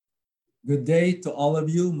Good day to all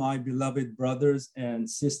of you, my beloved brothers and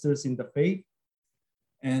sisters in the faith.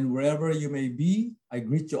 And wherever you may be, I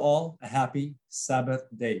greet you all a happy Sabbath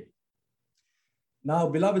day. Now,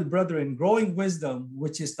 beloved brethren, growing wisdom,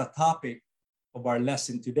 which is the topic of our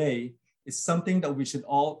lesson today, is something that we should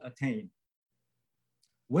all attain.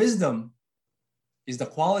 Wisdom is the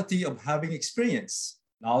quality of having experience,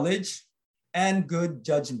 knowledge, and good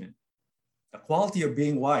judgment, the quality of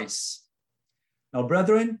being wise. Now,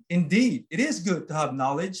 brethren, indeed, it is good to have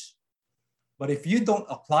knowledge, but if you don't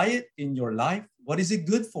apply it in your life, what is it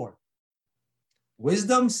good for?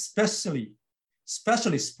 Wisdom, especially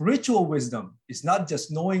spiritual wisdom, is not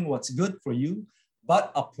just knowing what's good for you,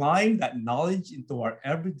 but applying that knowledge into our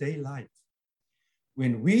everyday life.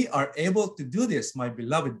 When we are able to do this, my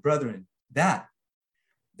beloved brethren, that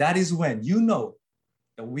is when you know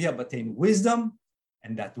that we have attained wisdom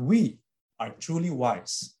and that we are truly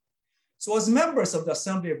wise. So as members of the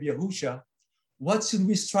Assembly of Yahushua, what should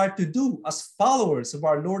we strive to do as followers of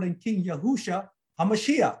our Lord and King Yahushua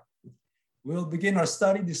HaMashiach? We'll begin our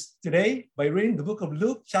study today by reading the book of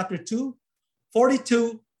Luke, chapter 2,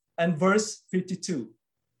 42 and verse 52.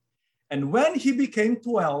 And when he became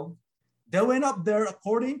 12, they went up there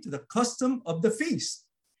according to the custom of the feast.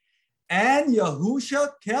 And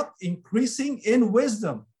Yahushua kept increasing in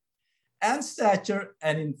wisdom and stature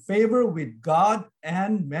and in favor with God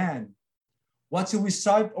and man. What should we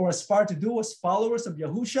strive or aspire to do as followers of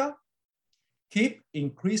Yahushua? Keep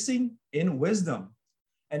increasing in wisdom.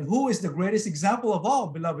 And who is the greatest example of all,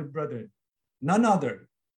 beloved brethren? None other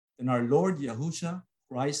than our Lord Yahushua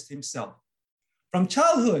Christ himself. From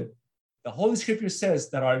childhood, the Holy Scripture says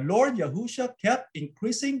that our Lord Yahushua kept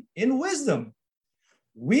increasing in wisdom.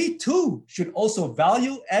 We too should also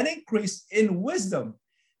value and increase in wisdom,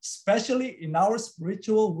 especially in our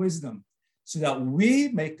spiritual wisdom, so that we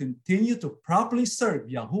may continue to properly serve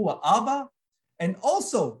Yahuwah Abba and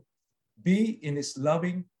also be in his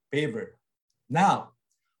loving favor. Now,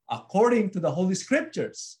 according to the Holy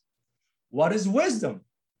Scriptures, what is wisdom?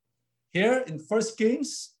 Here in 1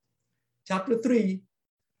 Kings chapter 3,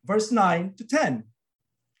 verse 9 to 10.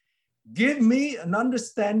 Give me an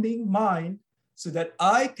understanding mind so that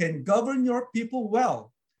I can govern your people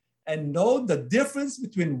well and know the difference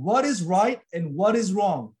between what is right and what is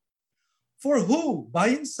wrong. For who by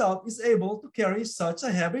himself is able to carry such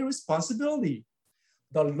a heavy responsibility?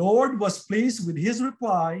 The Lord was pleased with his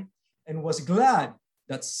reply and was glad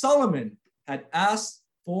that Solomon had asked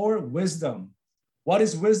for wisdom. What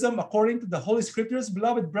is wisdom according to the Holy Scriptures,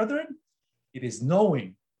 beloved brethren? It is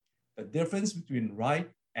knowing the difference between right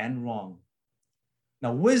and wrong.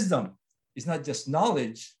 Now, wisdom is not just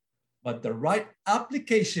knowledge, but the right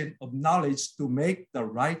application of knowledge to make the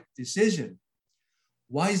right decision.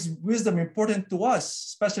 Why is wisdom important to us,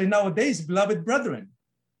 especially nowadays, beloved brethren?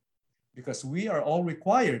 Because we are all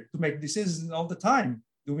required to make decisions all the time,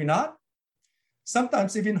 do we not?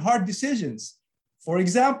 Sometimes even hard decisions. For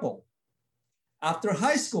example, after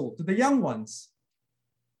high school, to the young ones,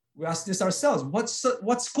 we ask this ourselves,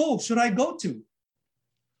 what school should I go to?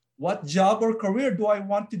 What job or career do I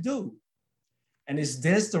want to do? And is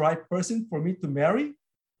this the right person for me to marry?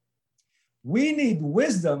 We need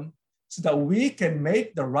wisdom so that we can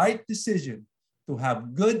make the right decision to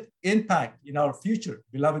have good impact in our future,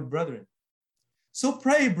 beloved brethren. So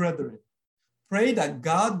pray, brethren. Pray that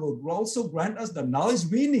God will also grant us the knowledge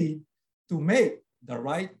we need to make the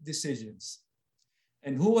right decisions.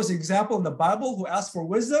 And who was the example in the Bible who asked for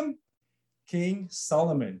wisdom? King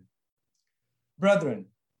Solomon. Brethren,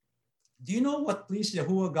 do you know what pleased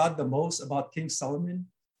Yahuwah God the most about King Solomon?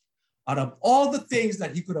 Out of all the things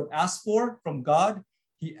that he could have asked for from God,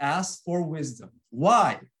 he asked for wisdom.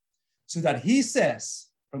 Why? So that he says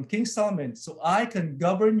from King Solomon, so I can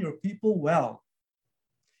govern your people well.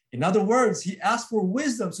 In other words, he asked for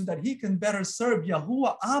wisdom so that he can better serve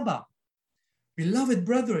Yahuwah Abba. Beloved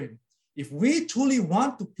brethren, if we truly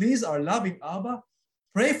want to please our loving Abba,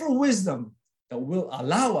 pray for wisdom that will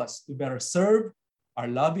allow us to better serve our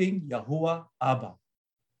loving Yahuwah Abba.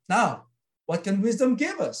 Now, what can wisdom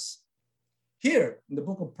give us? Here in the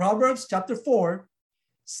book of Proverbs, chapter 4,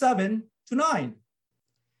 7 to 9.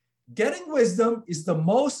 Getting wisdom is the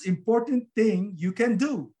most important thing you can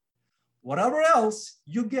do. Whatever else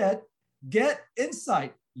you get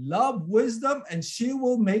insight. Love wisdom, and she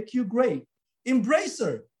will make you great. Embrace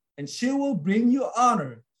her, and she will bring you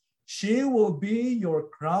honor. She will be your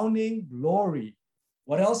crowning glory.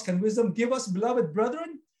 What else can wisdom give us, beloved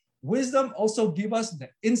brethren? Wisdom also gives us the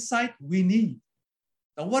insight we need.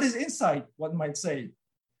 Now, what is insight? One might say,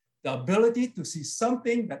 the ability to see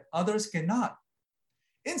something that others cannot.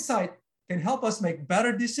 Insight can help us make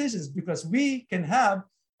better decisions because we can have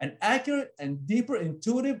an accurate and deeper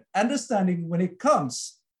intuitive understanding when it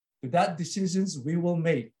comes to that decisions we will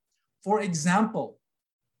make. For example,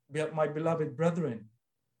 my beloved brethren,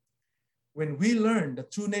 when we learn the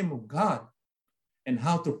true name of God and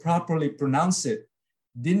how to properly pronounce it,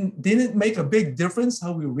 didn't it make a big difference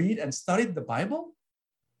how we read and studied the Bible?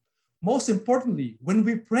 Most importantly, when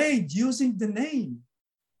we prayed using the name.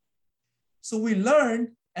 So we learned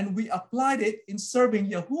and we applied it in serving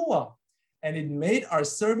Yahuwah, and it made our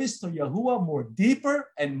service to Yahuwah more deeper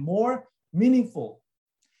and more meaningful.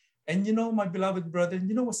 And you know, my beloved brethren,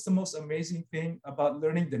 you know what's the most amazing thing about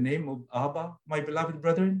learning the name of Abba, my beloved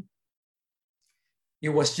brethren? It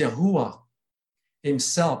was Yahuwah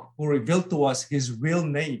himself who revealed to us his real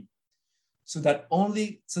name. So that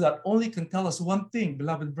only can tell us one thing,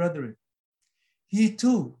 beloved brethren. He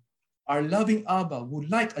too, our loving Abba, would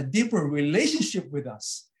like a deeper relationship with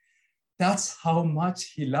us. That's how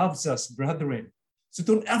much he loves us, brethren. So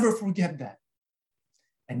don't ever forget that.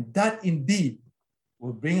 And that indeed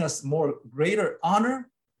will bring us more greater honor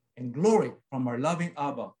and glory from our loving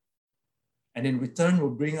Abba. And in return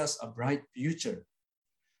will bring us a bright future.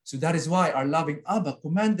 So that is why our loving Abba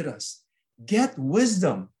commanded us, get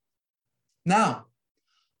wisdom. Now,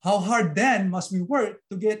 how hard then must we work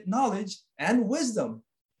to get knowledge and wisdom?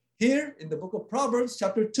 Here in the book of Proverbs,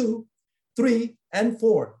 chapter 2, 3, and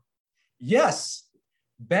 4. Yes,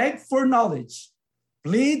 beg for knowledge,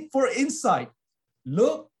 plead for insight,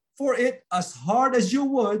 look for it as hard as you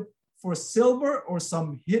would for silver or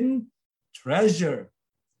some hidden treasure.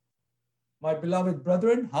 My beloved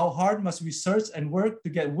brethren, how hard must we search and work to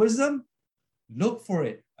get wisdom? Look for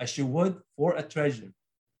it as you would for a treasure.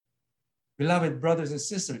 Beloved brothers and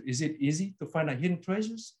sisters, is it easy to find a hidden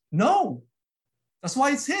treasures? No. That's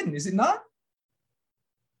why it's hidden, is it not?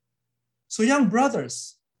 So young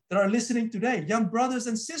brothers that are listening today, young brothers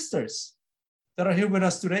and sisters that are here with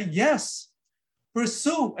us today, yes,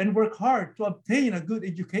 pursue and work hard to obtain a good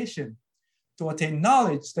education, to attain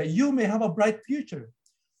knowledge that you may have a bright future.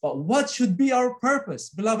 But what should be our purpose,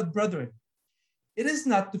 beloved brethren? It is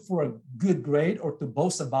not for a good grade or to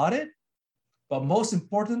boast about it, but most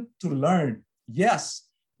important, to learn. Yes,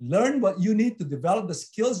 learn what you need to develop the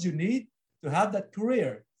skills you need to have that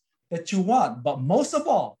career that you want. But most of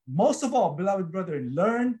all, beloved brethren,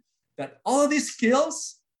 learn that all these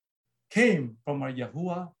skills came from our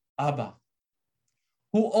Yahuwah Abba,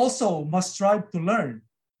 who also must strive to learn.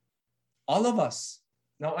 All of us.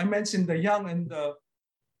 Now, I mentioned the young and the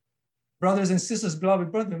brothers and sisters,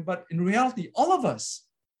 beloved brethren, but in reality, all of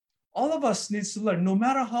us needs to learn, no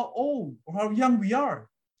matter how old or how young we are.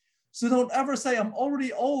 So don't ever say, I'm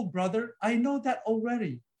already old, brother. I know that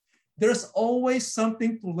already. There's always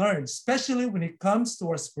something to learn, especially when it comes to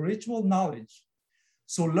our spiritual knowledge.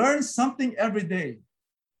 So learn something every day,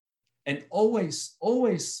 and always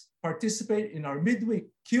participate in our midweek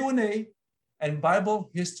Q&A and Bible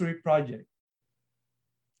history project.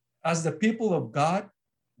 As the people of God,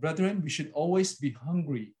 brethren, we should always be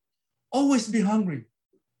hungry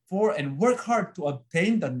for and work hard to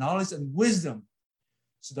obtain the knowledge and wisdom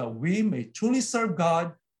so that we may truly serve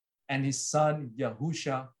God and his son,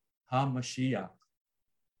 Yahushua HaMashiach.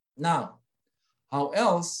 Now, how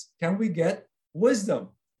else can we get wisdom?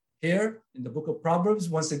 Here in the book of Proverbs,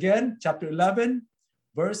 once again, chapter 11,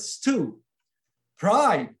 verse 2.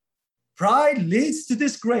 Pride leads to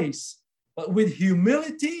disgrace, but with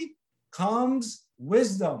humility comes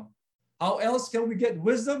wisdom. How else can we get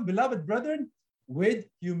wisdom, beloved brethren? With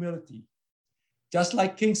humility. Just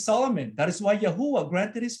like King Solomon, that is why Yahuwah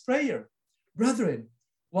granted his prayer. Brethren,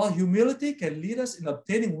 while humility can lead us in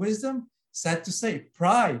obtaining wisdom, sad to say,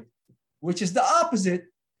 pride, which is the opposite,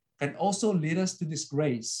 can also lead us to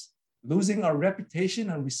disgrace, losing our reputation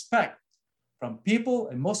and respect from people,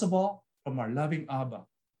 and most of all, from our loving Abba.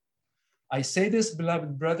 I say this,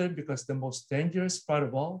 beloved brethren, because the most dangerous part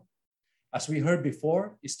of all, as we heard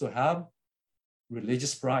before, is to have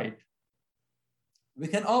religious pride. We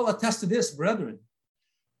can all attest to this, brethren.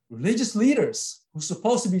 Religious leaders who are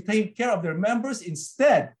supposed to be taking care of their members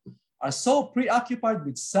instead are so preoccupied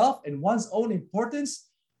with self and one's own importance,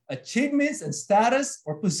 achievements and status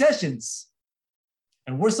or possessions.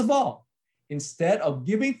 And worst of all, instead of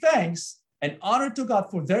giving thanks and honor to God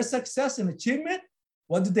for their success and achievement,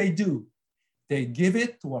 what do? They give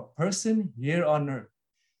it to a person here on earth.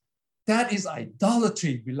 That is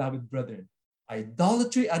idolatry, beloved brethren.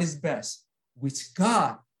 Idolatry at its best, which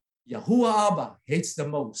God, Yahuwah Abba, hates the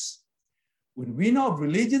most. When we know of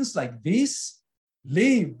religions like these,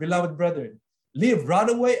 leave, beloved brethren. Leave right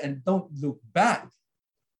away and don't look back.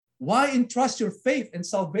 Why entrust your faith and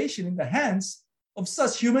salvation in the hands of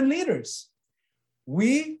such human leaders?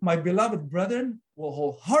 We, my beloved brethren, will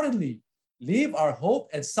wholeheartedly leave our hope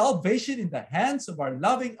and salvation in the hands of our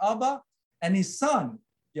loving Abba and his Son,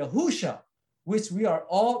 Yahusha, which we are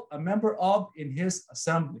all a member of in his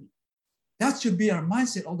assembly. That should be our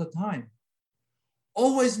mindset all the time.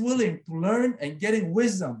 Always willing to learn and getting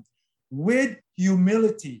wisdom with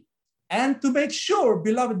humility. And to make sure,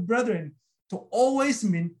 beloved brethren, to always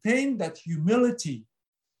maintain that humility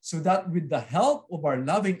so that with the help of our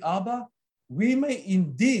loving Abba, we may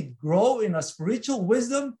indeed grow in a spiritual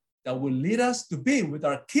wisdom that will lead us to be with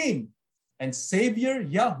our King and Savior,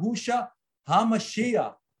 Yahusha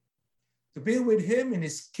HaMashiach, to be with him in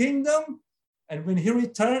his kingdom and when he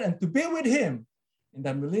returns, and to be with him in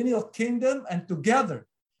the millennial kingdom, and together,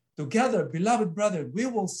 beloved brethren, we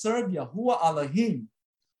will serve Yahuwah Elohim,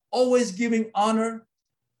 always giving honor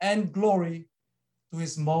and glory to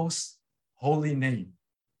his most holy name.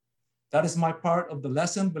 That is my part of the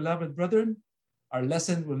lesson, beloved brethren. Our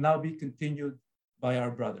lesson will now be continued by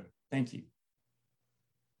our brother. Thank you.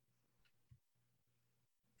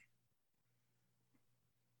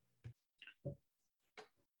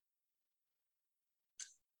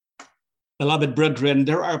 Beloved brethren,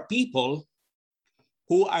 there are people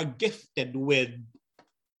who are gifted with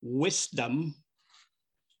wisdom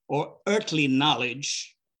or earthly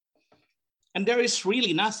knowledge, and there is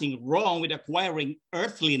really nothing wrong with acquiring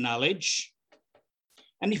earthly knowledge.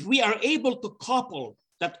 And if we are able to couple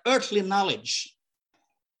that earthly knowledge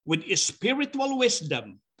with spiritual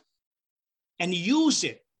wisdom and use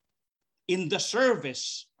it in the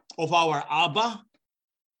service of our Abba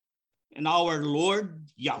and our Lord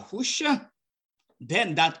Yahusha,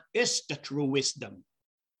 then that is the true wisdom.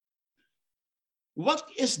 What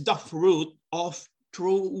is the fruit of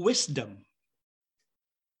true wisdom?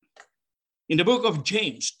 In the book of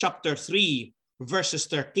James, chapter 3, verses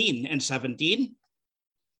 13 and 17,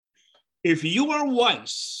 if you are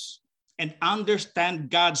wise and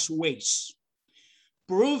understand God's ways,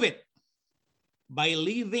 prove it by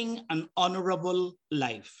living an honorable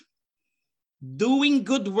life, doing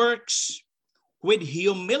good works with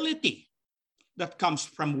humility that comes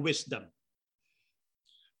from wisdom.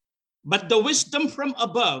 But the wisdom from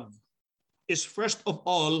above is first of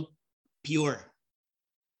all pure.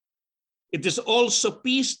 It is also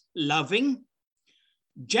peace-loving,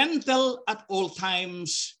 gentle at all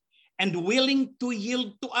times, and willing to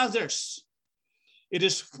yield to others. It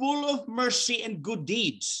is full of mercy and good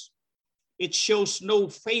deeds. It shows no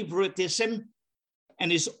favoritism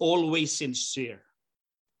and is always sincere.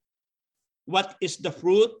 What is the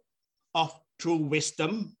fruit of true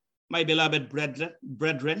wisdom, my beloved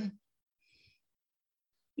brethren?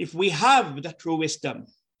 If we have the true wisdom,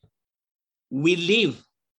 we live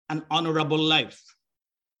an honorable life.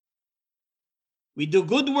 We do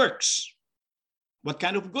good works. What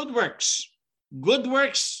kind of good works? Good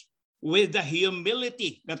works with the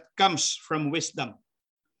humility that comes from wisdom.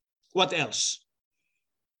 What else?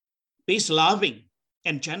 Peace-loving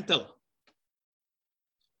and gentle.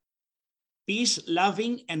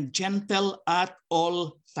 Peace-loving and gentle at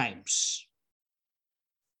all times.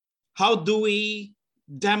 How do we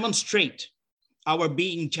demonstrate our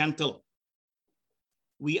being gentle?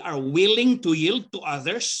 We are willing to yield to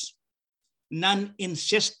others,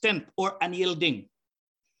 non-insistent or unyielding,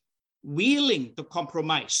 willing to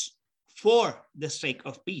compromise for the sake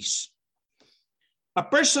of peace. A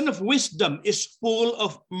person of wisdom is full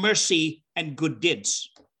of mercy and good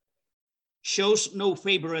deeds, shows no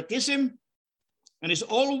favoritism, and is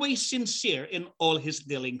always sincere in all his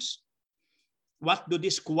dealings. What do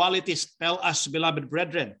these qualities tell us, beloved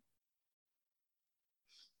brethren?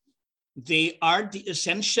 They are the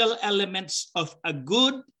essential elements of a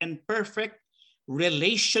good and perfect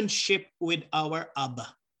relationship with our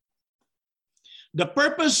Abba. The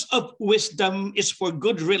purpose of wisdom is for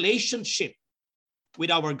good relationship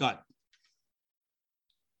with our God.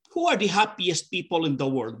 Who are the happiest people in the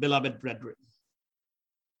world, beloved brethren?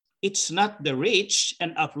 It's not the rich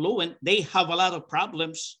and affluent. They have a lot of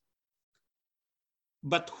problems.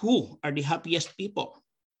 But who are the happiest people?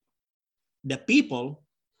 The people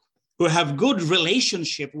who have good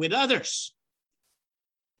relationship with others.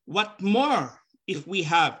 What more if we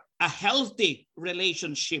have a healthy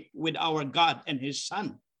relationship with our God and his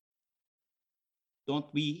Son?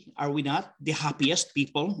 Are we not the happiest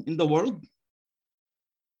people in the world?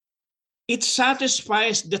 It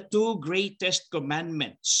satisfies the two greatest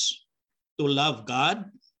commandments: to love God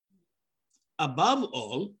above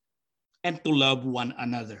all and to love one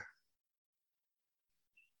another.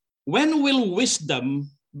 When will wisdom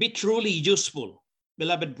be truly useful,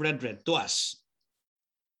 beloved brethren, to us?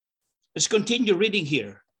 Let's continue reading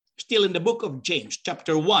here, still in the book of James,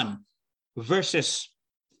 chapter 1, verses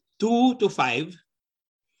 2 to 5,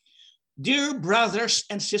 Dear brothers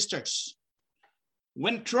and sisters,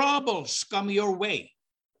 when troubles come your way,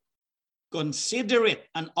 consider it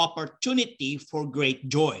an opportunity for great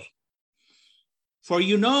joy. For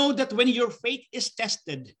you know that when your faith is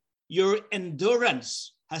tested, your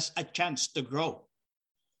endurance has a chance to grow.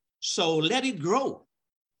 So let it grow.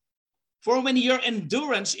 For when your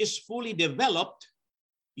endurance is fully developed,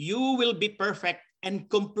 you will be perfect and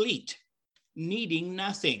complete, needing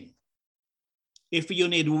nothing. If you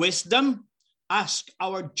need wisdom, ask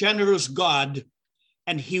our generous God,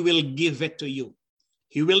 and he will give it to you.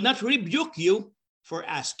 He will not rebuke you for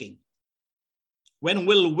asking. When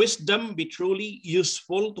will wisdom be truly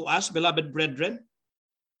useful to us, beloved brethren?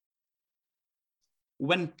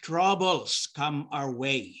 When troubles come our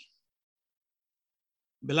way.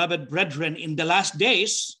 Beloved brethren, in the last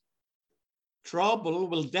days, trouble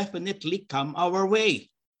will definitely come our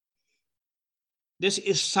way. This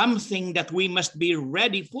is something that we must be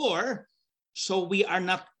ready for so we are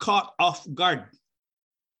not caught off guard.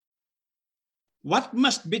 What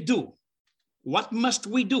must we do? What must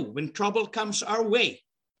we do when trouble comes our way?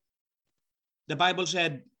 The Bible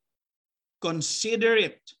said, consider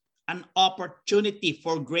it an opportunity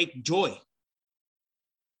for great joy.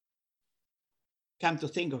 Come to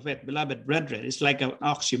think of it, beloved brethren, it's like an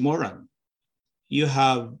oxymoron. You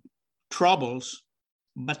have troubles,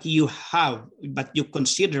 but you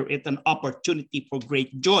consider it an opportunity for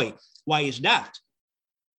great joy. Why is that?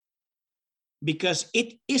 Because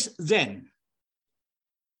it is then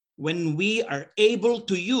when we are able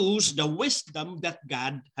to use the wisdom that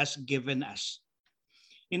God has given us.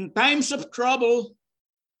 In times of trouble,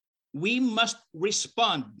 we must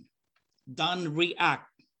respond, don't react.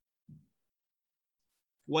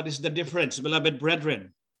 What is the difference, beloved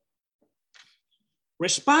brethren?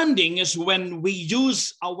 Responding is when we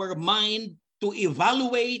use our mind to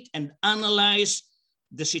evaluate and analyze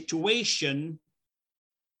the situation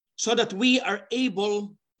so that we are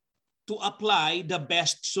able to apply the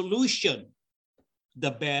best solution,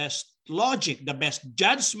 the best logic, the best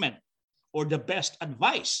judgment, or the best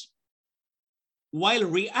advice. While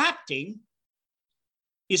reacting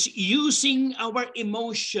is using our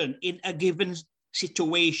emotion in a given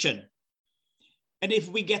situation. And if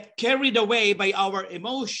we get carried away by our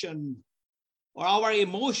emotion, or our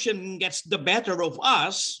emotion gets the better of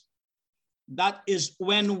us, that is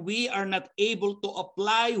when we are not able to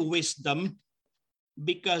apply wisdom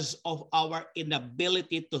because of our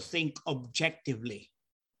inability to think objectively.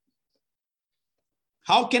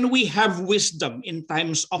 How can we have wisdom in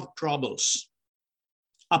times of troubles?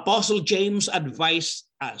 Apostle James advised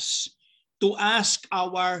us to ask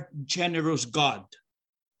our generous God.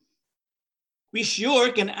 We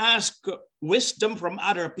sure can ask wisdom from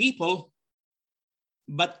other people,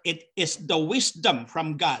 but it is the wisdom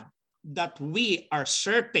from God that we are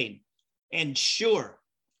certain and sure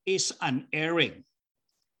is unerring.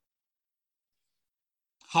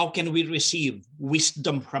 How can we receive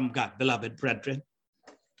wisdom from God, beloved brethren?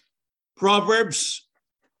 Proverbs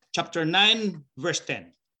chapter 9, verse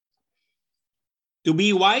 10. To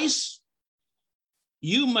be wise,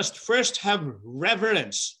 you must first have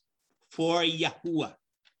reverence for Yahuwah.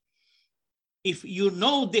 If you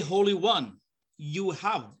know the Holy One, you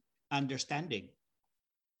have understanding.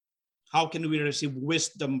 How can we receive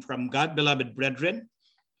wisdom from God, beloved brethren?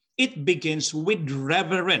 It begins with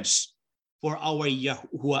reverence for our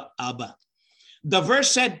Yahuwah Abba. The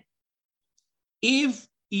verse said, if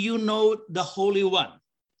you know the Holy One,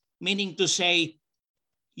 meaning to say,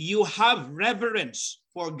 you have reverence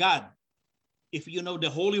for God. If you know the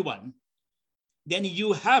Holy One, then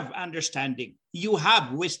you have understanding. You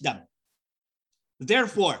have wisdom.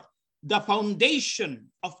 Therefore, the foundation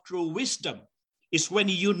of true wisdom is when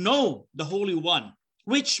you know the Holy One,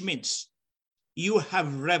 which means you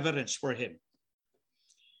have reverence for him.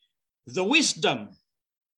 The wisdom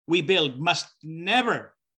we build must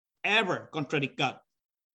never, ever contradict God.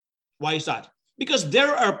 Why is that? Because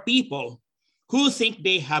there are people who think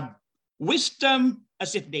they have wisdom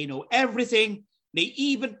as if they know everything. They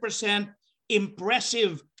even present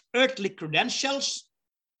impressive earthly credentials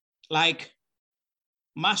like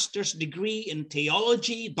master's degree in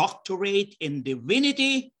theology, doctorate in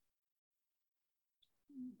divinity.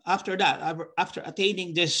 After that, after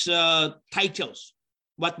attaining these titles,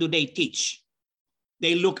 what do they teach?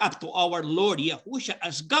 They look up to our Lord Yahushua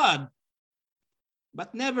as God,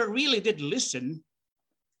 but never really did listen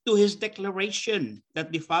to his declaration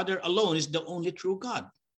that the Father alone is the only true God.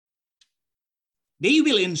 They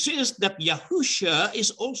will insist that Yahushua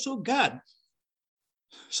is also God.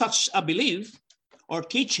 Such a belief or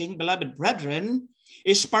teaching, beloved brethren,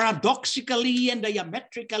 is paradoxically and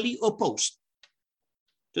diametrically opposed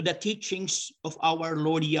to the teachings of our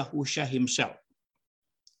Lord Yahushua himself.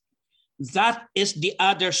 That is the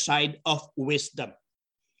other side of wisdom.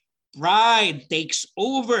 Pride takes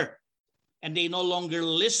over, and they no longer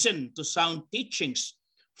listen to sound teachings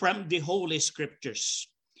from the Holy Scriptures.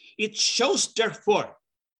 It shows, therefore,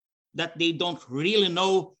 that they don't really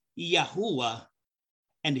know Yahuwah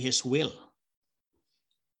and his will.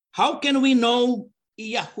 How can we know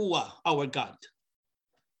Yahuwah, our God?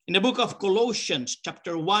 In the book of Colossians,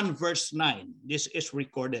 chapter 1, verse 9, this is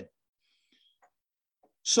recorded.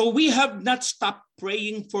 So we have not stopped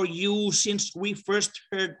praying for you since we first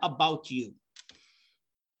heard about you.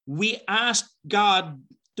 We ask God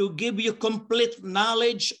to give you complete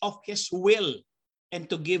knowledge of his will and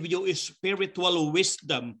to give you a spiritual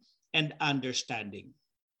wisdom and understanding.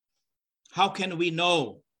 How can we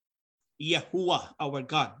know Yahuwah, our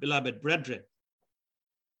God, beloved brethren?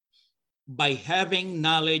 By having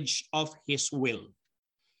knowledge of his will.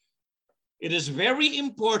 It is very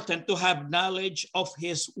important to have knowledge of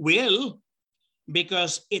his will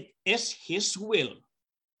because it is his will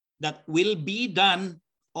that will be done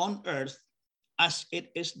on earth as it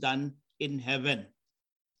is done in heaven.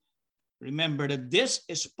 Remember that this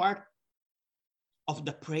is part of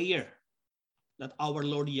the prayer that our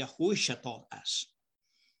Lord Yahushua taught us.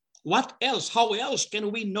 What else? How else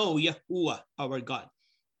can we know Yahuwah, our God?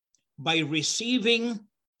 By receiving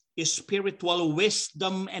spiritual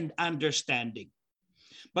wisdom and understanding.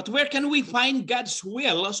 But where can we find God's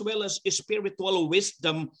will as well as spiritual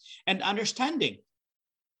wisdom and understanding?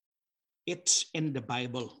 It's in the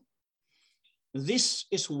Bible. This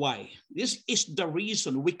is why, this is the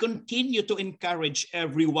reason we continue to encourage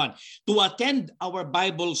everyone to attend our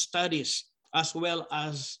Bible studies as well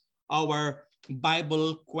as our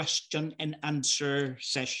Bible question and answer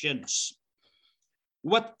sessions.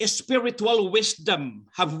 What spiritual wisdom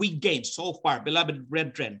have we gained so far, beloved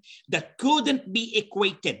brethren, that couldn't be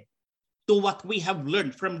equated to what we have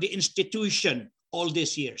learned from the institution all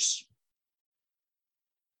these years?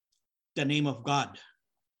 The name of God.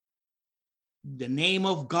 The name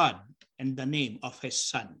of God and the name of his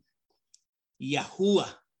Son, Yahuwah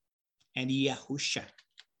and Yahusha.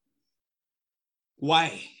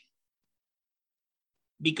 Why?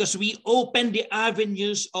 Because we opened the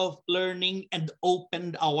avenues of learning and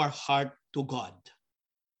opened our heart to God.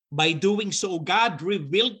 By doing so, God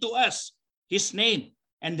revealed to us his name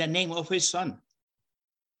and the name of his Son,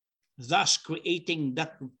 thus creating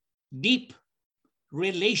that deep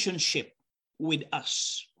relationship with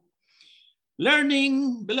us.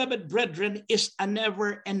 Learning, beloved brethren, is a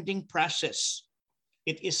never-ending process.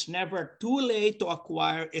 It is never too late to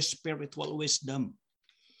acquire a spiritual wisdom.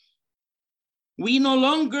 We no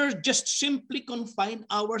longer just simply confine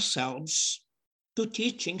ourselves to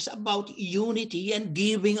teachings about unity and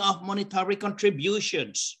giving of monetary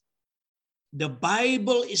contributions. The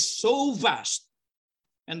Bible is so vast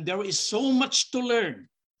and there is so much to learn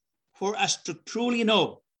for us to truly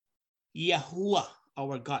know Yahuwah,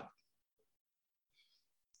 our God.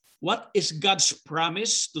 What is God's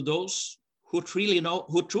promise to those who truly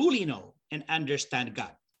know and understand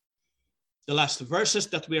God? The last verses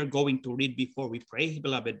that we are going to read before we pray,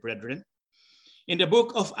 beloved brethren, in the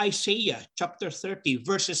book of Isaiah, chapter 30,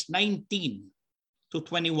 verses 19 to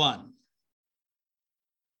 21.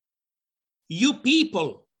 You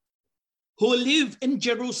people who live in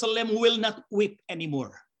Jerusalem will not weep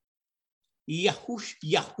anymore.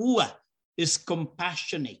 Yahuwah is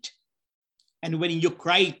compassionate. And when you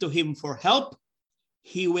cry to him for help,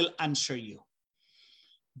 he will answer you.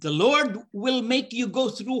 The Lord will make you go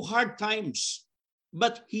through hard times,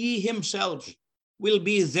 but he himself will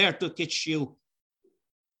be there to teach you.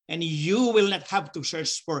 And you will not have to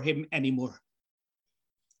search for him anymore.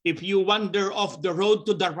 If you wander off the road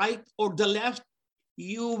to the right or the left,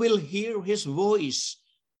 you will hear his voice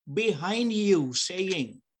behind you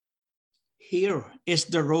saying, here is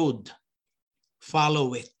the road,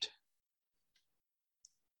 follow it.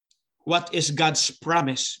 What is God's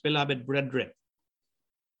promise, beloved brethren,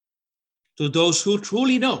 to those who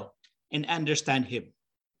truly know and understand him?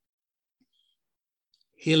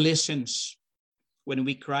 He listens when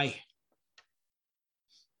we cry.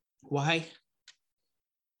 Why?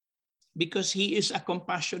 Because he is a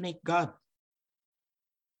compassionate God.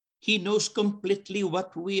 He knows completely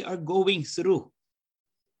what we are going through.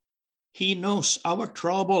 He knows our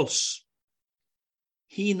troubles.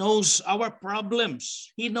 He knows our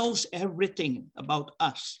problems. He knows everything about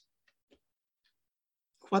us.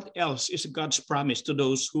 What else is God's promise to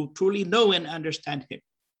those who truly know and understand him?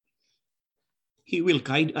 He will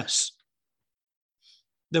guide us.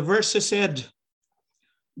 The verse said,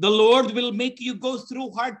 the Lord will make you go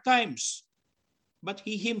through hard times, but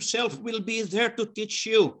he himself will be there to teach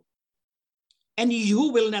you. And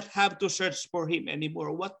you will not have to search for him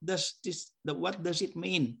anymore. What does it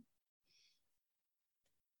mean?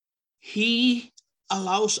 He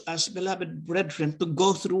allows us, beloved brethren, to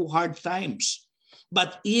go through hard times.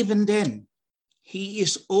 But even then, he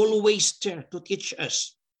is always there to teach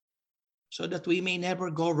us so that we may never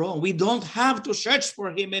go wrong. We don't have to search for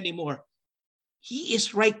him anymore. He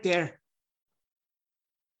is right there.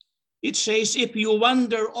 It says, if you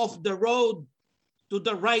wander off the road to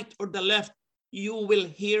the right or the left, you will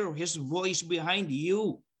hear his voice behind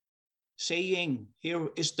you saying, here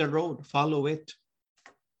is the road, follow it.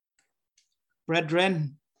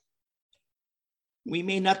 Brethren, we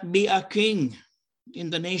may not be a king in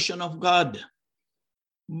the nation of God,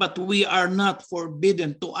 but we are not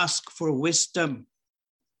forbidden to ask for wisdom,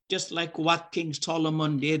 just like what King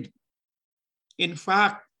Solomon did. In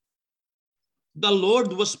fact, the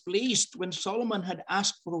Lord was pleased when Solomon had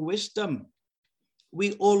asked for wisdom.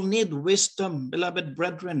 We all need wisdom, beloved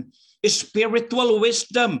brethren, spiritual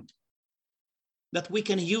wisdom that we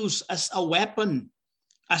can use as a weapon,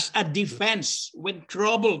 as a defense when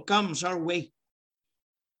trouble comes our way.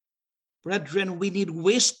 Brethren, we need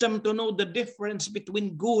wisdom to know the difference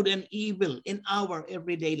between good and evil in our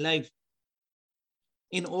everyday life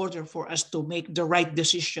in order for us to make the right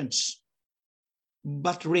decisions.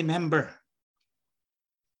 But remember,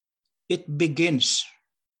 it begins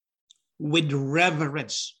with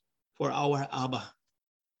reverence for our Abba.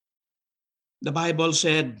 The Bible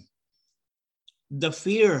said, the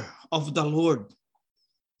fear of the Lord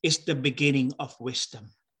is the beginning of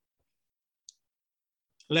wisdom.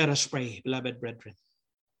 Let us pray, beloved brethren.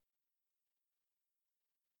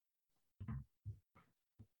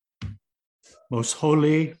 Most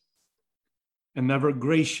holy and ever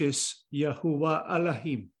gracious Yahuwah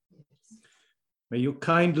Elohim, may you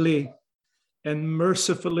kindly and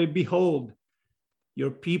mercifully behold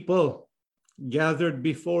your people gathered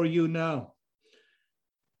before you now.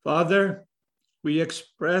 Father, we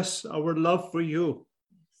express our love for you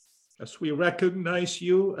as we recognize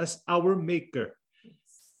you as our maker.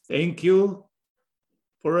 Thank you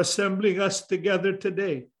for assembling us together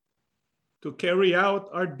today to carry out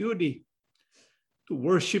our duty, to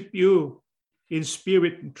worship you in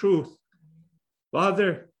spirit and truth.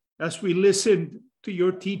 Father, as we listen to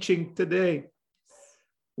your teaching today,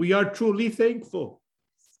 we are truly thankful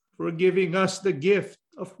for giving us the gift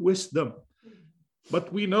of wisdom.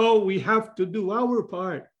 But we know we have to do our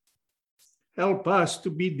part. Help us to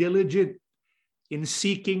be diligent in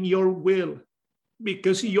seeking your will,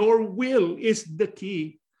 because your will is the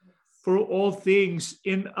key for all things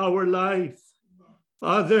in our life.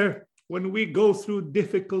 Father, when we go through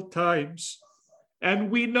difficult times,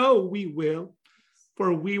 and we know we will,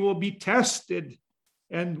 for we will be tested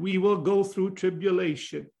and we will go through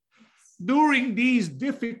tribulation. During these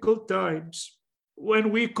difficult times,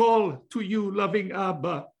 when we call to you, loving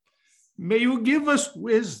Abba, may you give us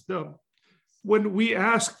wisdom. When we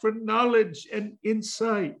ask for knowledge and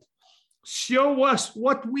insight, show us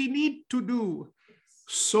what we need to do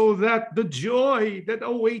so that the joy that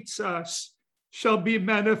awaits us shall be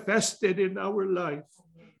manifested in our life.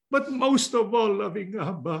 But most of all, loving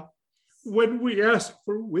Abba, when we ask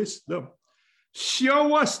for wisdom,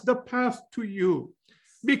 show us the path to you,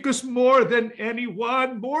 because more than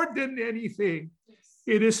anyone, more than anything,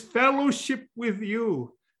 it is fellowship with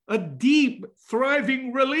you, a deep,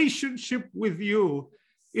 thriving relationship with you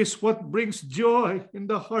is what brings joy in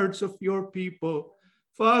the hearts of your people.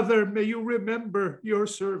 Father, may you remember your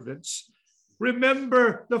servants.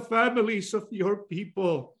 Remember the families of your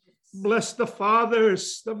people. Bless the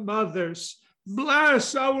fathers, the mothers.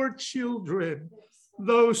 Bless our children,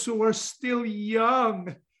 those who are still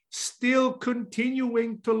young, still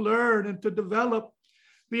continuing to learn and to develop.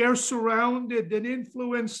 They are surrounded and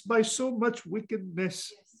influenced by so much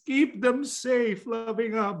wickedness. Keep them safe,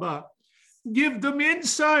 loving Abba. Give them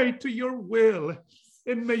insight to your will,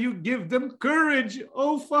 and may you give them courage,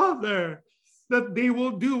 oh Father, that they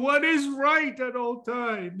will do what is right at all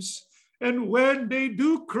times. And when they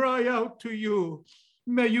do cry out to you,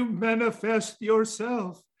 may you manifest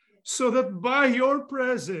yourself so that by your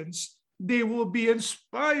presence, they will be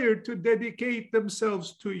inspired to dedicate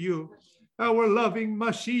themselves to you. Our loving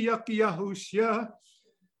Mashiach Yahushua,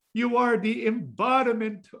 you are the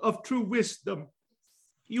embodiment of true wisdom.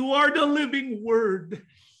 You are the living word.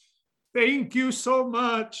 Thank you so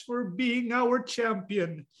much for being our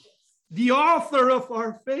champion, the author of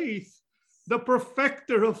our faith, the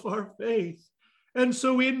perfecter of our faith. And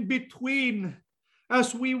so in between,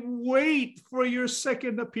 as we wait for your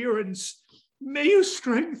second appearance, may you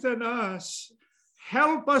strengthen us.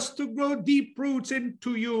 Help us to grow deep roots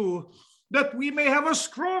into you, that we may have a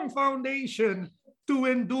strong foundation to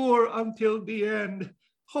endure until the end.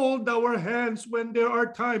 Hold our hands when there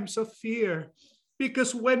are times of fear,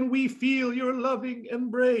 because when we feel your loving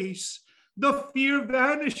embrace, the fear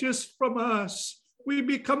vanishes from us. We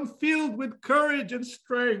become filled with courage and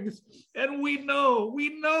strength, and we know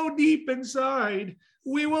deep inside,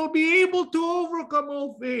 we will be able to overcome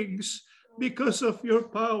all things because of your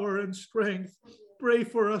power and strength. Pray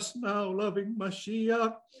for us now, loving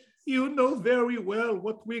Mashiach. You know very well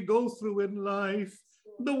what we go through in life,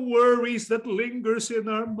 the worries that lingers in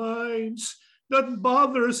our minds, that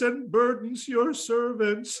bothers and burdens your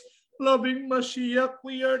servants. Loving Mashiach,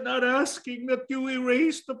 we are not asking that you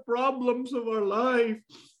erase the problems of our life.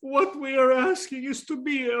 What we are asking is to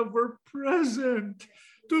be ever present,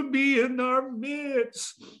 to be in our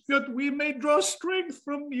midst, that we may draw strength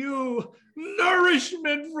from you,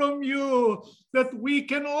 nourishment from you, that we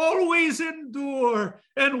can always endure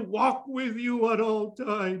and walk with you at all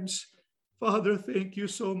times. Father, thank you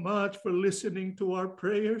so much for listening to our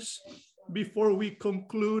prayers. Before we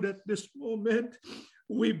conclude at this moment,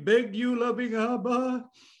 we beg you, loving Abba,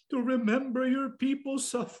 to remember your people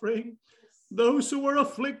suffering, those who are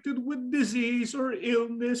afflicted with disease or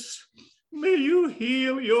illness. May you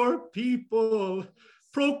heal your people,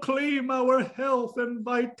 proclaim our health and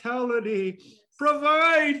vitality,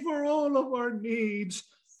 provide for all of our needs.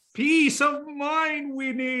 Peace of mind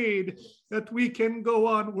we need, that we can go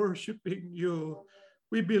on worshiping you.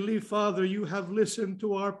 We believe, Father, you have listened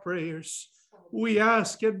to our prayers. We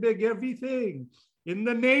ask and beg everything in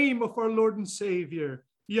the name of our Lord and Savior,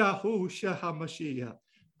 Yahushua HaMashiach.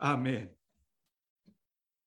 Amen.